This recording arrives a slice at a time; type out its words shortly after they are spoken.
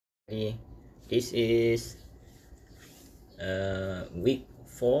This is week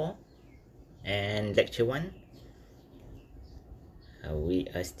 4 and lecture 1. We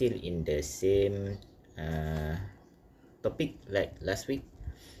are still in the same topic like last week.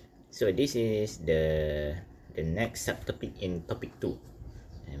 So this is the next subtopic in topic 2,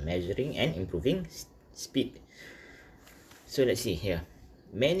 measuring and improving speed. So let's see here.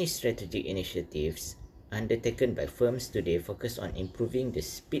 Many strategic initiatives undertaken by firms today focus on improving the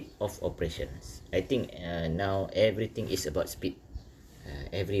speed of operations. I think now everything is about speed.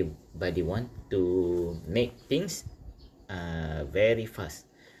 Everybody want to make things very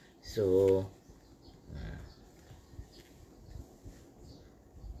fast. So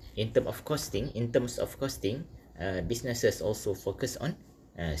in terms of costing, businesses also focus on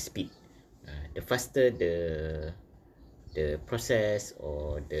speed. The faster the process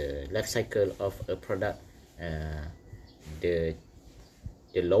or the life cycle of a product, the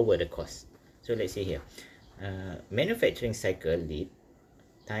lower the cost. So let's say here, manufacturing cycle lead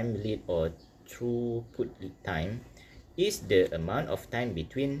or throughput lead time is the amount of time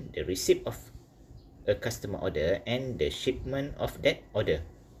between the receipt of a customer order and the shipment of that order.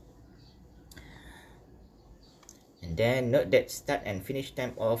 And then note that start and finish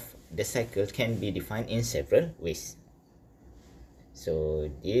time of the cycle can be defined in several ways. So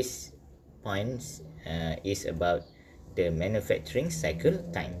this points is about the manufacturing cycle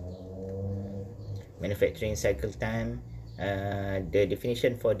time. Manufacturing cycle time, the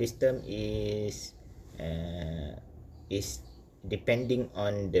definition for this term is depending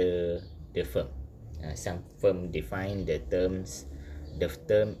on the firm. Some firm define the term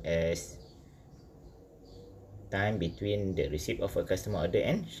as time between the receipt of a customer order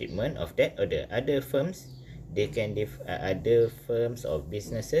and shipment of that order. Other firms or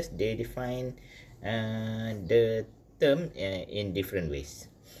businesses, they define the term in different ways.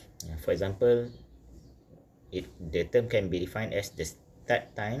 For example, the term can be defined as the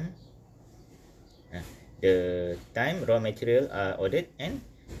start time, the time raw material are ordered, and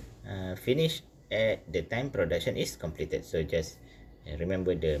finished at the time production is completed. So just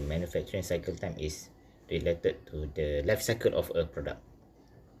remember, the manufacturing cycle time is related to the life cycle of a product.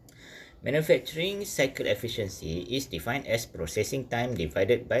 Manufacturing cycle efficiency is defined as processing time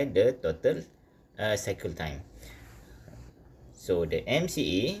divided by the total cycle time. So the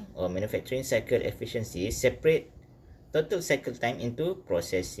MCE, or manufacturing cycle efficiency, separate total cycle time into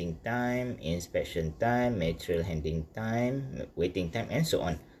processing time, inspection time, material handling time, waiting time, and so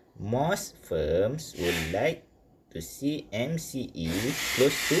on. Most firms would like to see MCE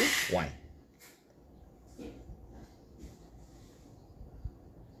close to 1.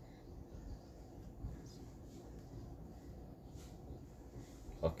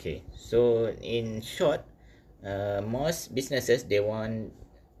 Okay, so in short, most businesses, they want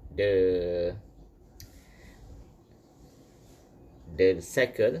the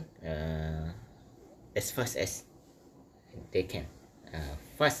cycle as fast as they can.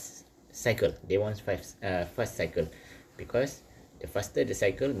 Fast cycle, they want fast cycle, because the faster the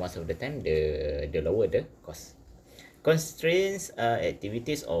cycle, most of the time the lower the cost. Constraints are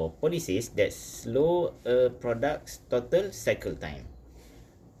activities or policies that slow a product's total cycle time.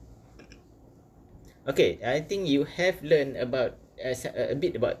 Okay, I think you have learned about a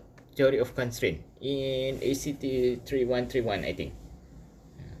bit about theory of constraint in ACT4131, I think.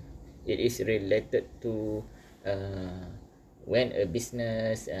 It is related to when a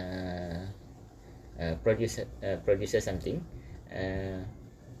business produces something.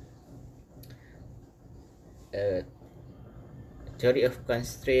 Theory of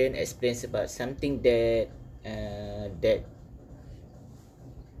constraint explains about something that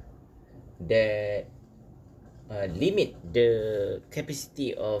limit the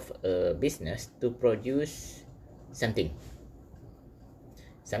capacity of a business to produce something.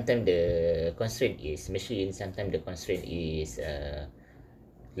 Sometimes the constraint is machine, sometimes the constraint is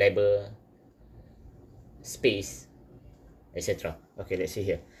labor, space, etc. Okay, let's see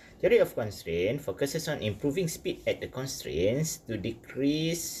here. Theory of constraint focuses on improving speed at the constraints to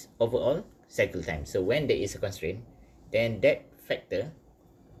decrease overall cycle time. So when there is a constraint, then that factor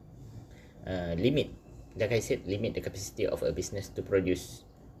limit the capacity of a business to produce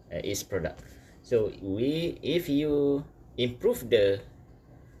its product. So if you improve the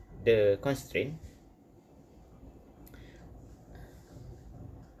constraint,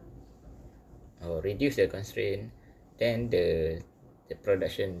 or reduce the constraint, then the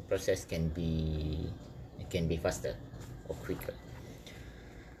production process can be faster or quicker.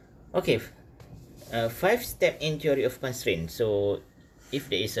 Okay, 5-step in theory of constraint. So if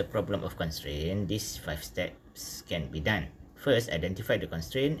there is a problem of constraint, these 5 steps can be done. First, identify the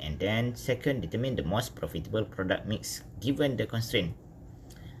constraint, and then second, determine the most profitable product mix given the constraint.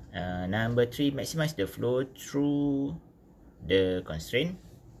 Number 3, maximize the flow through the constraint.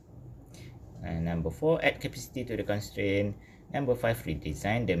 Number 4, add capacity to the constraint. Number 5,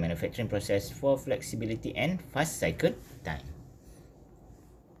 redesign the manufacturing process for flexibility and fast cycle time.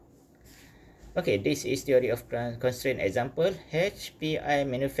 Okay, this is theory of constraint example. HPI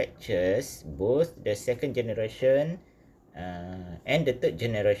manufactures both the second generation and the third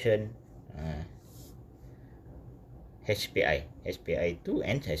generation HPI 2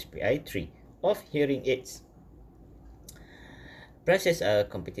 and HPI 3 of hearing aids. Prices are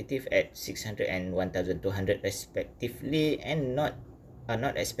competitive at 600 and 1200 respectively and are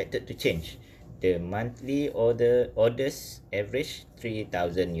not expected to change. The monthly orders average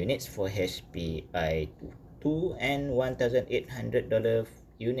 3,000 units for HPI 2 and $1,800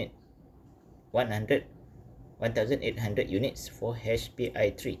 unit 1,800 units for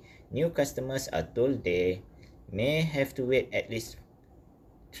HPI 3. New customers are told they may have to wait at least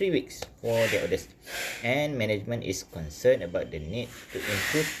 3 weeks for their orders, and management is concerned about the need to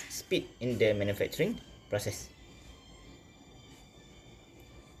improve speed in the manufacturing process.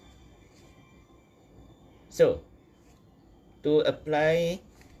 So, to apply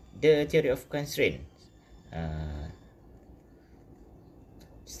the theory of constraint,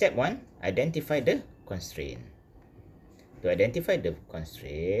 step 1, identify the constraint. To identify the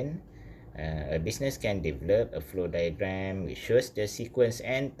constraint, a business can develop a flow diagram which shows the sequence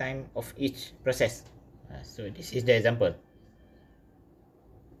and time of each process. So this is the example.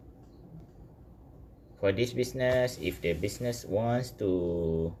 For this business, if the business wants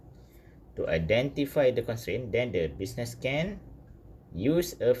to identify the constraint, then the business can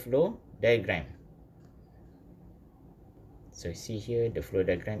use a flow diagram. So see here, the flow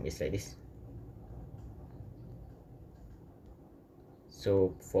diagram is like this.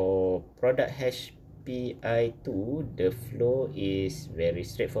 So for product HPI2, the flow is very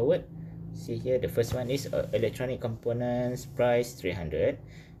straightforward. See here, the first one is electronic components, price 300,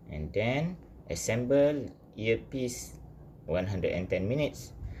 and then assemble earpiece 110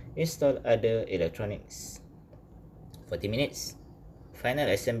 minutes, install other electronics 40 minutes, final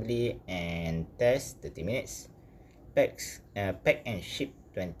assembly and test 30 minutes, pack and ship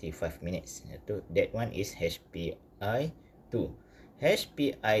 25 minutes. That one is HPI2.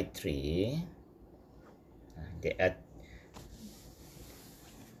 HPI3, they are a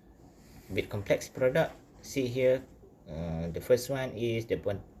bit complex product. See here, the first one is the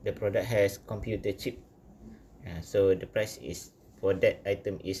product has computer chip. So the price is for that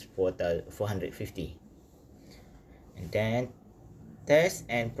item is 450. And then test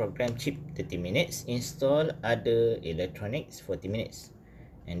and program chip 30 minutes, install other electronics 40 minutes.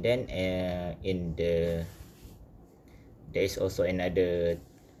 And then there is also another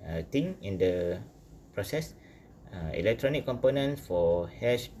thing in the process, electronic component for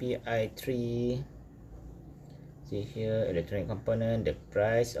HPI3. See here, electronic component, the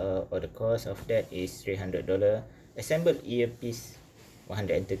price or the cost of that is $300. Assemble earpiece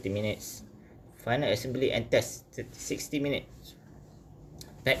 130 minutes, final assembly and test 60 minutes,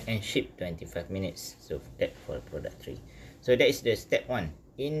 pack and ship 25 minutes. So that for product 3. So that is the step 1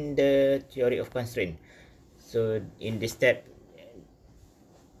 in the theory of constraint. So in this step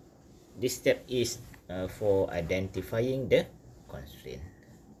is for identifying the constraint.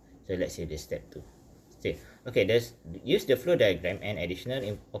 So let's see the step 2. Okay, use the flow diagram and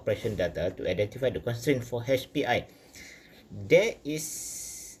additional operation data to identify the constraint for HPI. There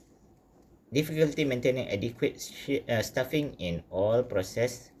is difficulty maintaining adequate staffing in all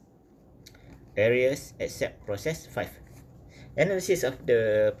process areas except process 5. Analysis of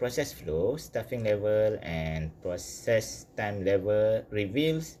the process flow, staffing level, and process time level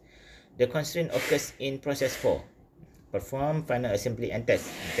reveals the constraint occurs in process 4. Perform final assembly and test.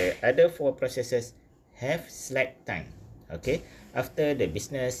 The other 4 processes have slack time. Okay, after the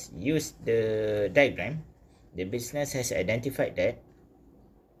business used the diagram, the business has identified that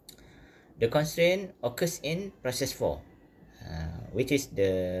the constraint occurs in process 4, which is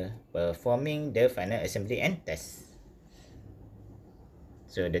the performing the final assembly and test.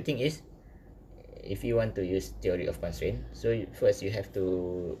 So the thing is, if you want to use theory of constraint, so first you have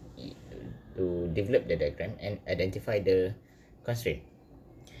to develop the diagram and identify the constraint.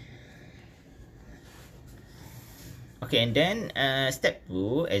 Okay, and then step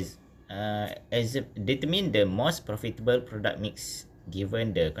 2 is determine the most profitable product mix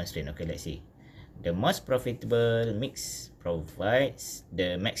given the constraint. Okay, let's see. The most profitable mix provides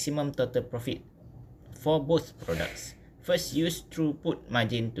the maximum total profit for both products. First, use throughput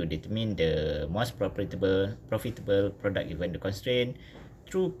margin to determine the most profitable product given the constraint.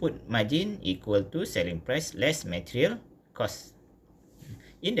 Throughput margin equal to selling price less material cost.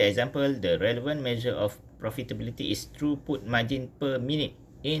 In the example, the relevant measure of profitability is throughput margin per minute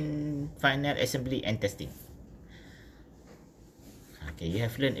in final assembly and testing. Okay, you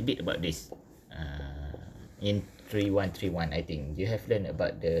have learned a bit about this in 3131. I think you have learned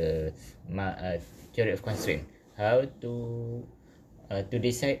about the theory of constraint, how to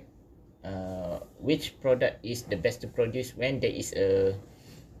decide which product is the best to produce when there is a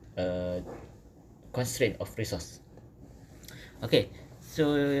constraint of resource. Okay,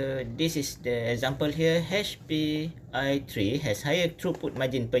 so this is the example here. HPI3 has higher throughput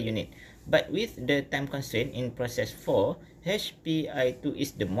margin per unit, but with the time constraint in process 4, HPI2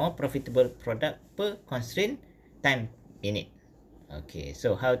 is the more profitable product per constraint time minute. Okay,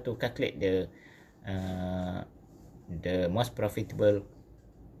 so how to calculate the most profitable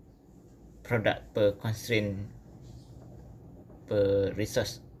product per constraint per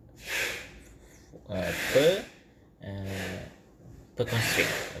resource per constraint.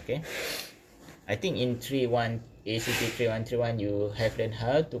 Okay, I think in ACT4131 you have learned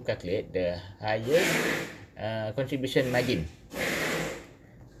how to calculate the highest contribution margin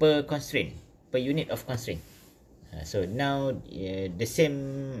per constraint, per unit of constraint. So now the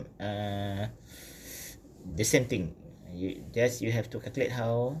same thing. You have to calculate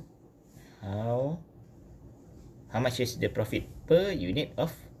how much is the profit per unit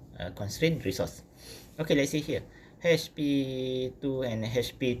of constraint resource. Okay, let's see here. HP2 and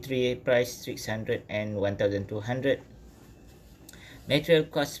HP3 price 600 and 1200. Material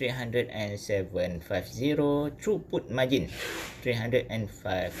cost 300 and 750. Throughput margin 300 and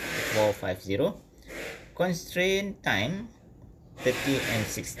 450. Constraint time 30 and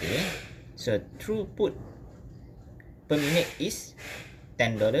 60. So throughput per minute is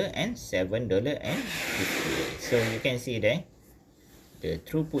 $10 and $7.50. So you can see there the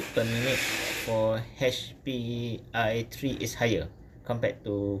throughput per minute for HPI3 is higher compared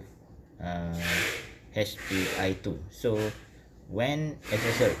to HPI2. So when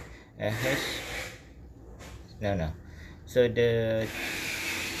so the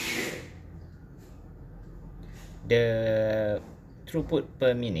throughput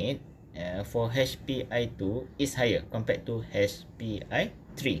per minute for HPI2 is higher compared to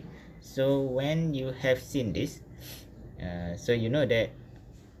HPI3. So when you have seen this, so you know that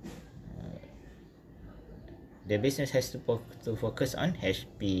the business has to focus on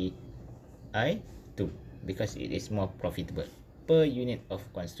HPI2 because it is more profitable per unit of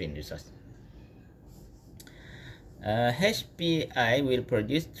constrained resource. HPI will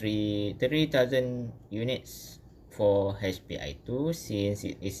produce 30,000 units for HPI2 since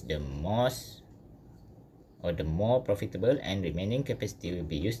it is the most or the more profitable, and remaining capacity will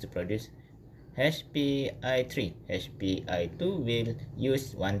be used to produce HPI3. HPI2 will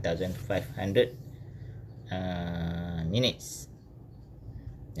use 1,500 minutes,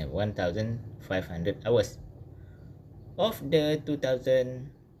 1,500 hours of the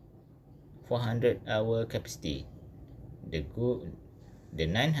 2,400 hour capacity. The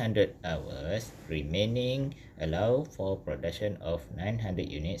 900 hours remaining allow for production of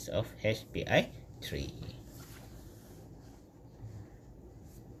 900 units of HPI3.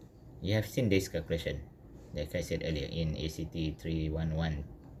 You have seen this calculation, like I said earlier, in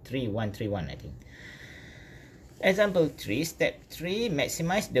ACT3131, I think. Example 3, step 3,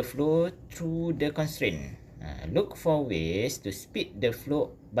 maximize the flow through the constraint. Look for ways to speed the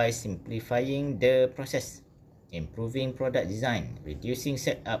flow by simplifying the process, improving product design, reducing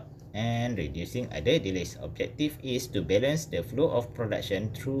setup, and reducing other delays. Objective is to balance the flow of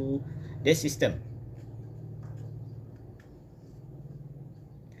production through the system.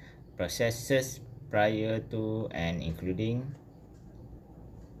 Processes prior to and including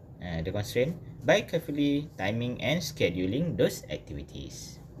the constraint by carefully timing and scheduling those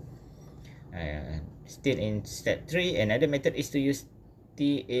activities. Still in step 3, another method is to use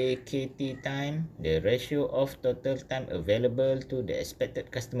TAKT time, the ratio of total time available to the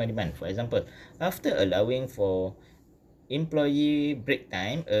expected customer demand. For example, after allowing for employee break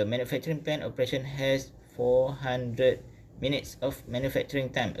time, a manufacturing plant operation has 400 minutes of manufacturing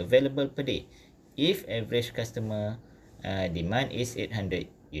time available per day. If average customer demand is 800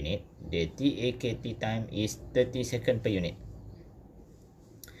 unit, the TAKT time is 30 seconds per unit.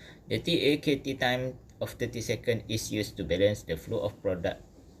 The TAKT time of 30 seconds is used to balance the flow of product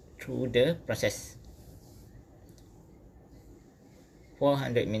through the process.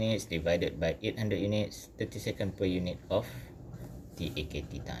 400 minutes divided by 800 units, 30 seconds per unit of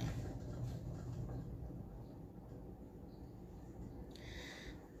TAKT time.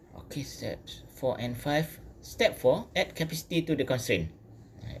 Okay, steps 4 and 5. Step 4, add capacity to the constraint.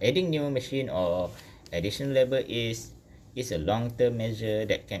 Adding new machine or additional labor is a long-term measure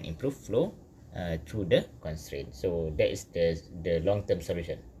that can improve flow through the constraint. So that is the long-term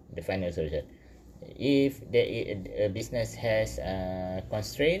solution, the final solution. If a business has a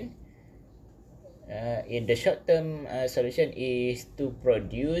constraint, in the short-term solution is to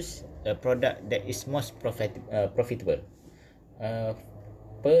produce a product that is most profitable uh,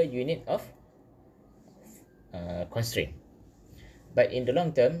 per unit of constraint. But in the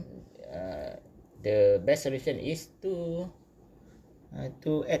long term, the best solution is to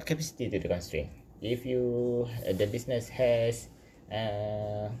add capacity to the constraint. If you the business has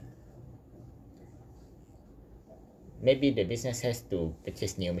maybe the business has to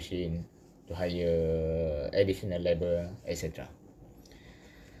purchase new machine, to hire additional labor, etc.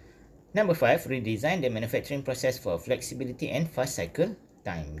 Number 5, redesign the manufacturing process for flexibility and fast cycle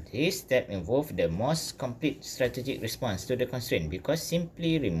time. This step involves the most complete strategic response to the constraint, because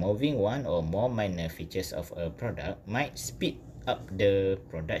simply removing one or more minor features of a product might speed up the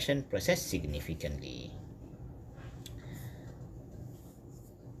production process significantly.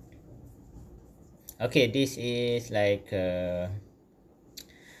 Okay, this is like a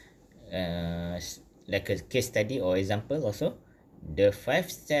case study or example also. The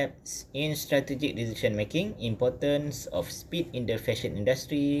 5 steps in strategic decision making, importance of speed in the fashion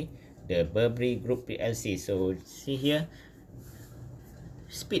industry, the Burberry Group PLC. So see here,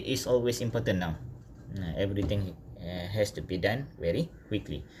 speed is always important now. Everything has to be done very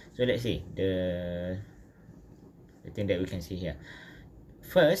quickly. So let's see the thing that we can see here.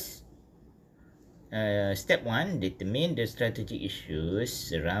 First, step 1, determine the strategic issues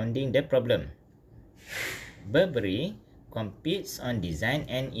surrounding the problem. Burberry competes on design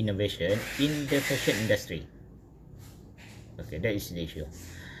and innovation in the fashion industry. Okay, that is the issue.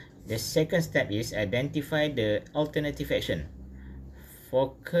 The second step is identify the alternative action.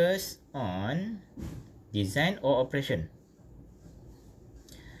 Focus on design or operation.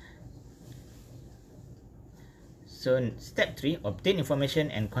 So step 3, obtain information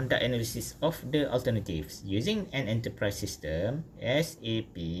and conduct analysis of the alternatives. Using an enterprise system,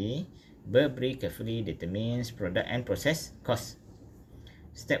 SAP, Burberry carefully determines product and process costs.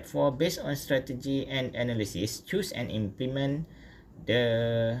 Step 4, based on strategy and analysis, choose and implement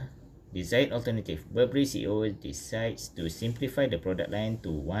the desired alternative. Burberry CEO decides to simplify the product line to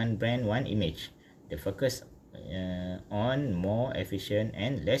one brand, one image. The focus on more efficient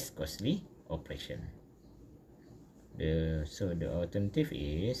and less costly operation. So the alternative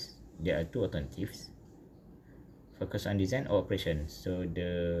is, there are two alternatives. Focus on design or operation. So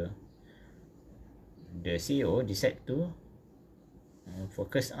the CEO decide to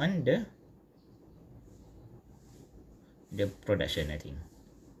focus on the production, I think.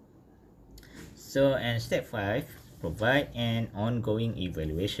 So, and step 5, provide an ongoing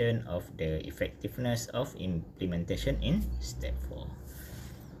evaluation of the effectiveness of implementation in step 4.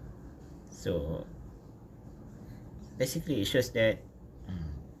 So basically it shows that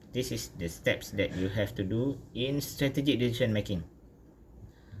this is the steps that you have to do in strategic decision making.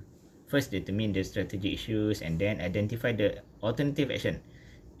 First, determine the strategic issues, and then identify the alternative action,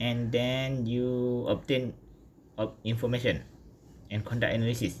 and then you obtain information and conduct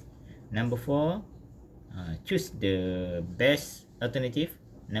analysis. Number 4, choose the best alternative.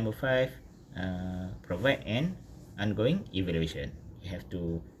 Number 5, provide an ongoing evaluation. You have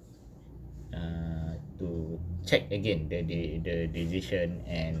to check again the decision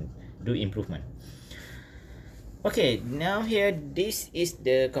and do improvement. Okay, now here this is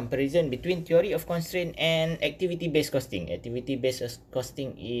the comparison between theory of constraint and activity-based costing. Activity-based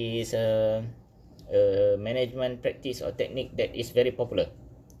costing is a management practice or technique that is very popular.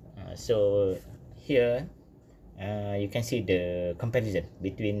 So here you can see the comparison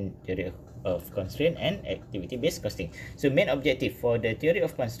between theory of constraint and activity-based costing. So main objective for the theory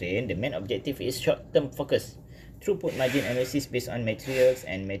of constraint, the main objective is short-term focus, throughput margin analysis based on materials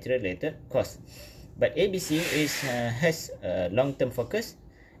and material-related costs. But ABC has a long-term focus,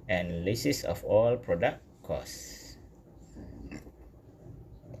 analysis of all product costs.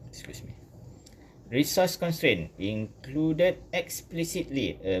 Excuse me. Resource constraint included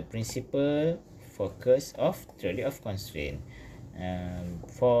explicitly a principal focus of theory of constraint.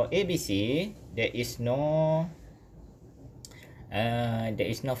 For ABC, there is no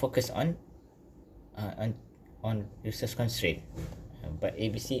focus on resource constraint. But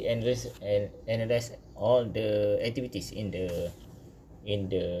ABC analyze all the activities in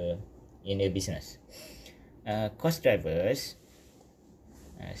a business. Cost drivers.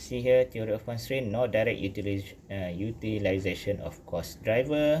 See here, theory of constraint, no direct utilization of cost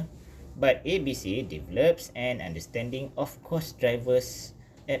driver. but ABC develops an understanding of cost drivers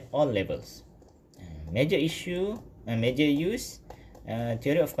at all levels. Major use,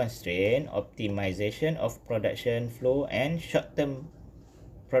 theory of constraint, optimization of production flow, and short-term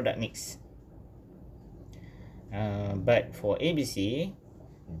product mix. But for ABC,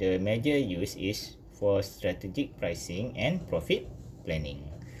 the major use is for strategic pricing and profit planning.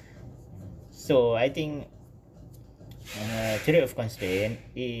 So I think theory of constraint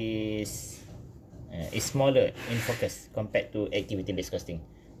is smaller in focus compared to activity-based costing.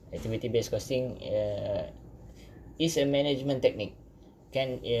 Activity-based costing is a management technique.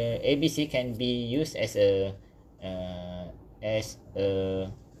 ABC can be used as a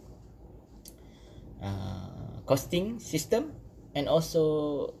costing system, and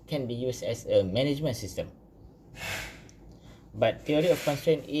also can be used as a management system. But theory of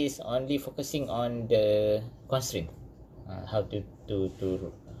constraint is only focusing on the constraint, how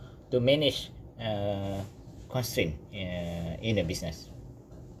to manage constraint in a business.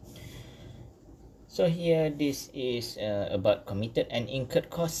 So here this is about committed and incurred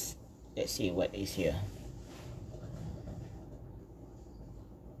costs. Let's see what is here.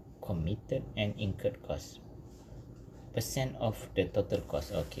 Committed and incurred costs. Percent of the total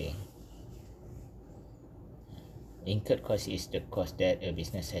cost. Okay. Incurred cost is the cost that a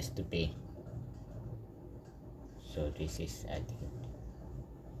business has to pay. So this is, I think,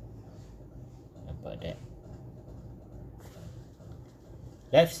 about that.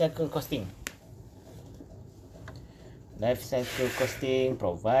 Life cycle costing. Life cycle costing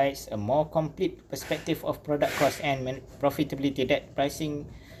provides a more complete perspective of product cost and profitability than pricing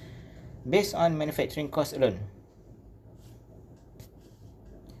based on manufacturing cost alone.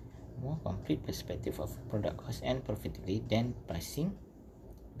 More complete perspective of product cost and profitability than pricing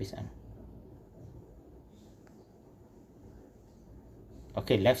based on.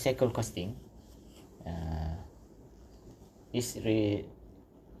 Okay, life cycle costing is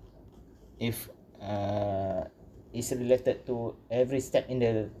is related to every step in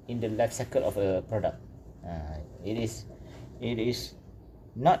the life cycle of a product. It is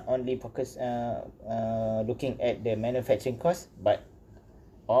not only focus looking at the manufacturing cost, but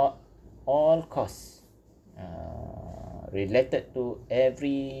all costs related to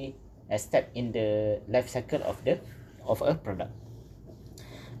every step in the life cycle of a product.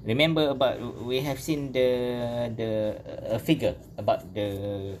 Remember about we have seen the figure about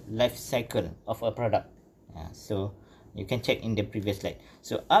the life cycle of a product. So you can check in the previous slide.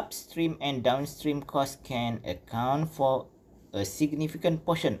 So upstream and downstream costs can account for a significant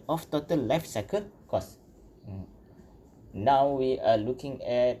portion of total life cycle cost. Now we are looking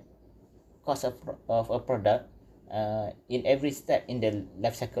at cost of a product in every step in the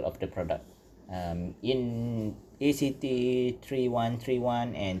life cycle of the product. In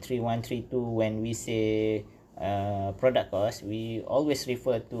ACT4131 and 3132, when we say product cost, we always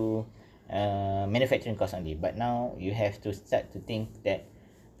refer to manufacturing cost only. But now you have to start to think that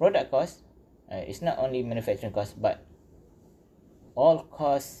product cost is not only manufacturing cost, but all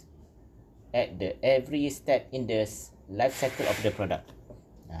costs at the every step in the life cycle of the product,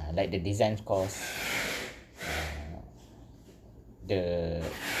 like the design cost, the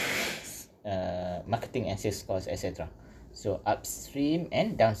marketing and sales cost, etc. So upstream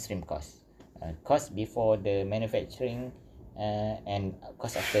and downstream cost, cost before the manufacturing and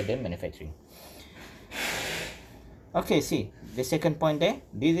cost after the manufacturing. Okay, see the second point there.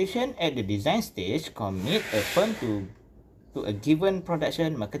 Decision at the design stage commit a firm to a given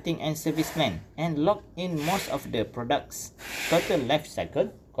production, marketing and service plan, and lock in most of the product's total life cycle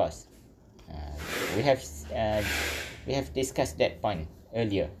cost. We have discussed that point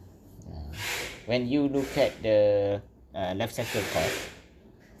earlier. When you look at the life cycle cost,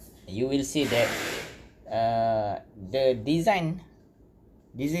 you will see that the decision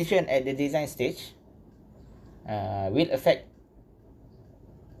at the design stage will affect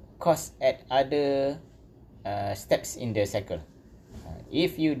cost at other steps in the cycle.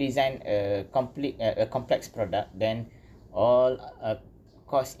 If you design a complex product, then all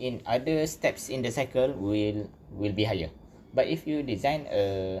cost in other steps in the cycle will be higher. But if you design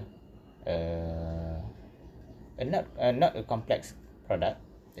not a complex product,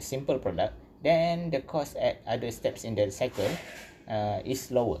 a simple product, then the cost at other steps in the cycle is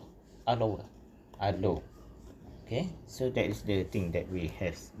low. Okay, so that is the thing that we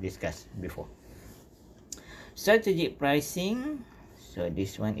have discussed before. Strategic pricing. So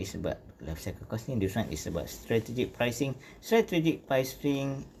this one is about life cycle costing. This one is about strategic pricing. Strategic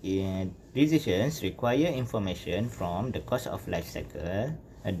pricing decisions require information from the cost of life cycle,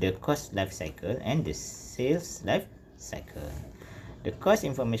 the cost life cycle, and the sales life cycle. The cost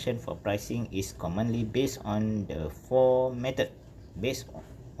information for pricing is commonly based on the based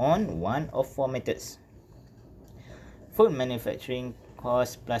on one of four methods: full manufacturing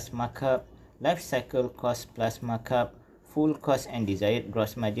cost plus markup, life cycle cost plus markup, full cost and desired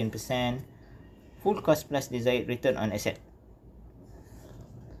gross margin percent, full cost plus desired return on asset.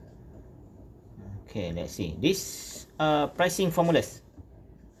 Okay, let's see. These are pricing formulas.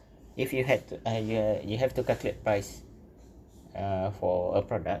 If you had to, you have to calculate price for a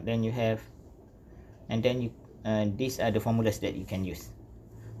product, then you have, and then you these are the formulas that you can use.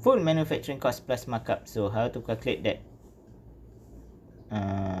 Full manufacturing cost plus markup. So how to calculate that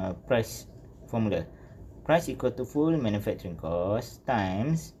price formula? Price equal to full manufacturing cost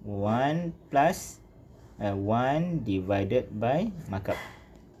times 1 plus 1 divided by markup.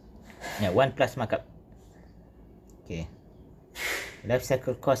 1 plus markup. Okay. Life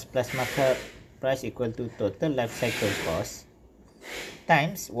cycle cost plus markup. Price equal to total life cycle cost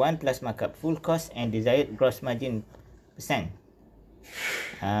times 1 plus markup, full cost and desired gross margin percent.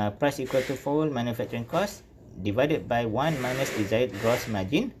 Price equal to full manufacturing cost divided by 1 minus desired gross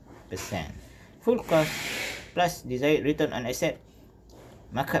margin percent. Full cost plus desired return on asset.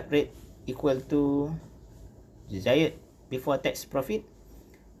 Markup rate equal to desired before tax profit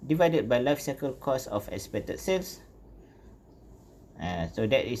divided by life cycle cost of expected sales. So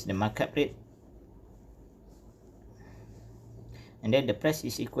that is the markup rate. And then the price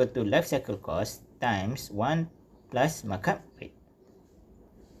is equal to life cycle cost times 1 plus markup rate.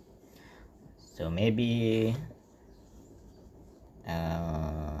 So maybe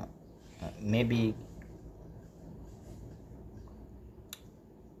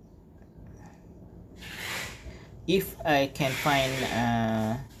if I can find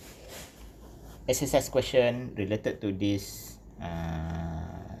exercise question related to this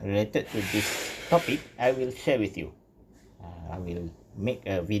topic, I will share with you. I will make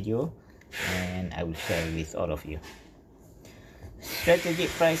a video and I will share with all of you. Strategic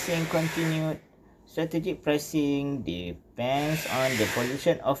pricing continued. Strategic pricing depends on the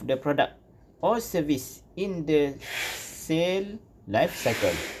position of the product or service in the sale life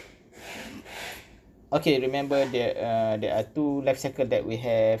cycle. Okay, remember there are two life cycle that we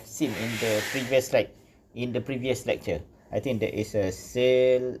have seen in the previous slide, in the previous lecture. I think there is a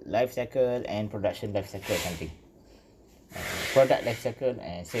sale life cycle and production life cycle something. Product life cycle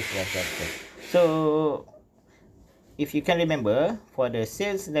and sales life cycle. So if you can remember, for the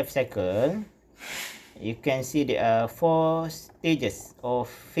sales life cycle, you can see there are 4 stages or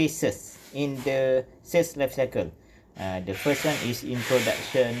phases in the sales life cycle. The first one is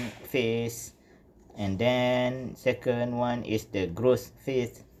introduction phase, and then second one is the growth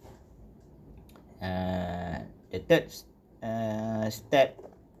phase. The third step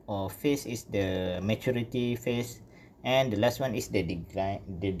or phase is the maturity phase, and the last one is the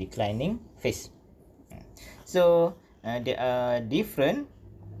declining phase. So there are different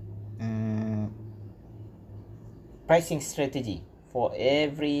pricing strategy for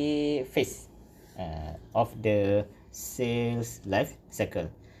every phase of the sales life cycle.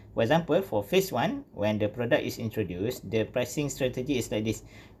 For example, for phase 1, when the product is introduced, the pricing strategy is like this.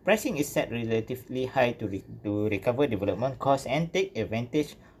 Pricing is set relatively high to recover development costs and take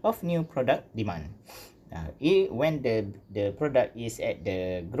advantage of new product demand. When the product is at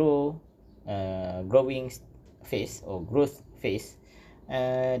the growing phase or growth phase,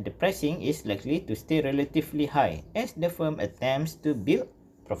 the pricing is likely to stay relatively high as the firm attempts to build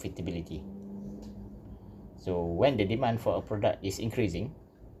profitability. So when the demand for a product is increasing,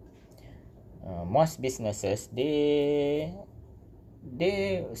 most businesses they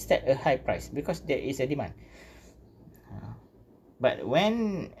set a high price because there is a demand. But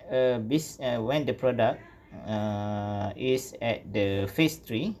when the product is at the phase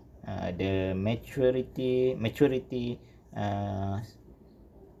 3, the maturity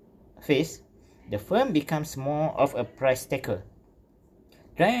phase, the firm becomes more of a price taker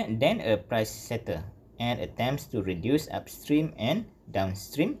than a price setter and attempts to reduce upstream and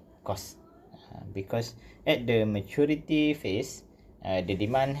downstream costs. Because at the maturity phase, the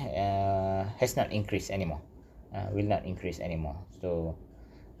demand has not increased anymore, will not increase anymore. So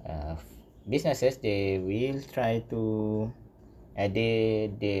businesses, they will try to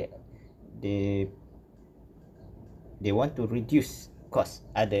they want to reduce cost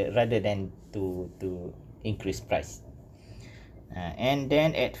rather than to increase price. And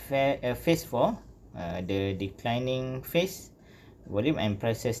then at phase 4, the declining phase, volume and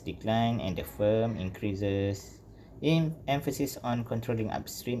prices decline and the firm increases in emphasis on controlling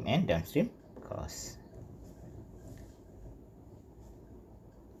upstream and downstream costs.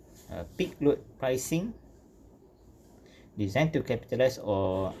 Peak load pricing. designed to capitalize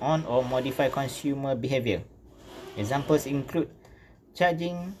on or modify consumer behavior. Examples include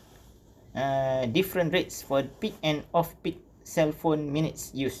charging different rates for peak and off-peak cell phone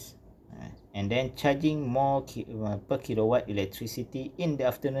minutes use, and then charging more per kilowatt electricity in the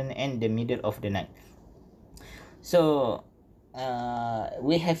afternoon and the middle of the night. So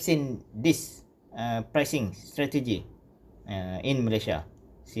we have seen this pricing strategy in Malaysia.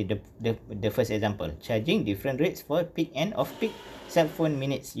 See the first example, charging different rates for peak and off-peak cell phone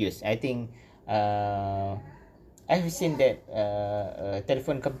minutes use. I think I've seen that a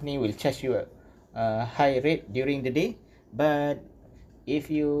telephone company will charge you a high rate during the day, but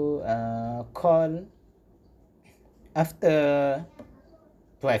if you call after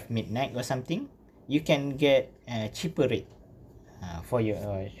 12 midnight or something, you can get a cheaper rate for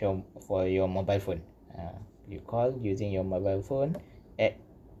your mobile phone. You call using your mobile phone at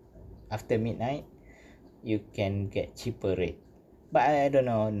after midnight, you can get cheaper rate. But I don't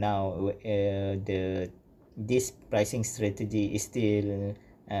know now this pricing strategy is still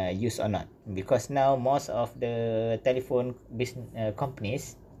used or not, because now most of the telephone business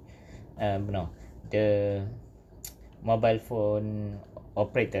companies, no, the mobile phone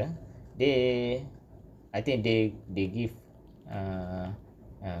operator, I think they give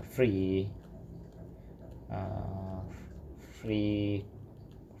free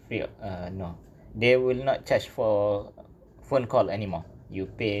no, they will not charge for phone call anymore. You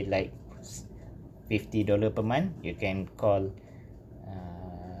pay like $50 per month, you can call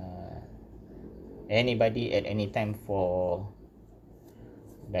anybody at any time for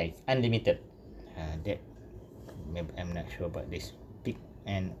like unlimited. That maybe I'm not sure about this peak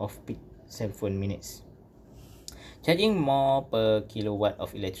and off peak cell phone minutes. Charging more per kilowatt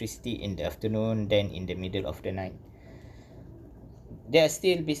of electricity in the afternoon than in the middle of the night. There are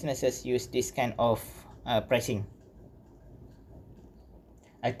still businesses use this kind of pricing.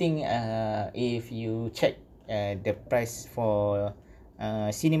 I think if you check the price for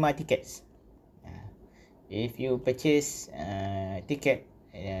cinema tickets, if you purchase ticket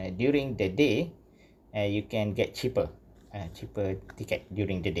during the day, you can get cheaper ticket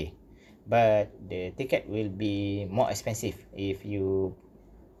during the day, but the ticket will be more expensive if you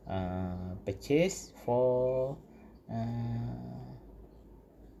purchase for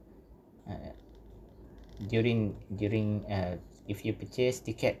during if you purchase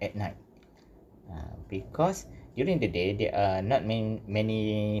ticket at night, because during the day there are not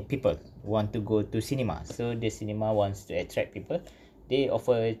many people want to go to cinema, so the cinema wants to attract people, they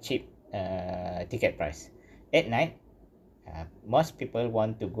offer cheap ticket price. At night, most people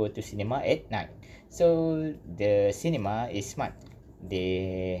want to go to cinema at night, so the cinema is smart,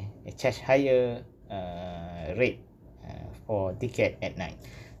 they charge higher rate for ticket at night.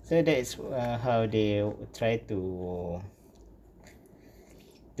 So that's how they try to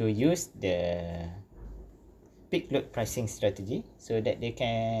use the peak load pricing strategy, so that they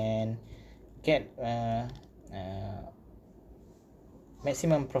can get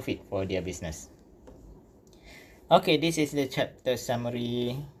maximum profit for their business. Okay, this is the chapter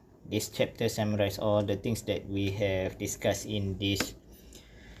summary. This chapter summarizes all the things that we have discussed in this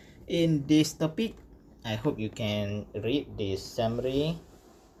topic. I hope you can read this summary.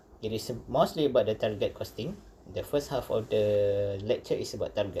 It is mostly about the target costing. The first half of the lecture is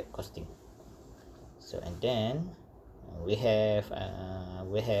about target costing. So, and then we have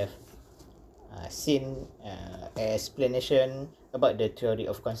seen explanation about the theory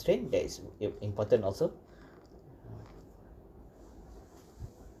of constraint. That is important also.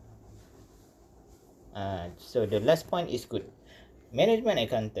 So the last point is good. Management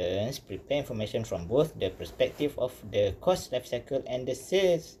accountants prepare information from both the perspective of the cost life cycle and the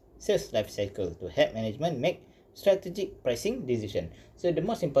sales life cycle to help management make strategic pricing decision. So the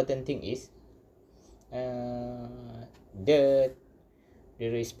most important thing is the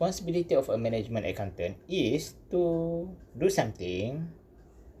responsibility of a management accountant is to do something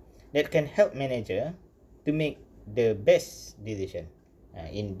that can help manager to make the best decision.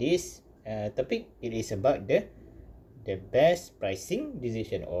 In this topic, it is about the best pricing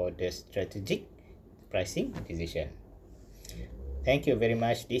decision or the strategic pricing decision. Thank you very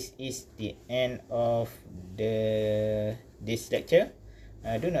much. This is the end of this lecture.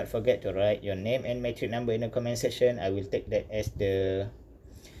 Do not forget to write your name and metric number in the comment section. I will take that as the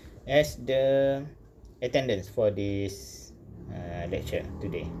attendance for this lecture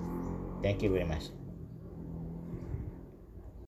today. Thank you very much.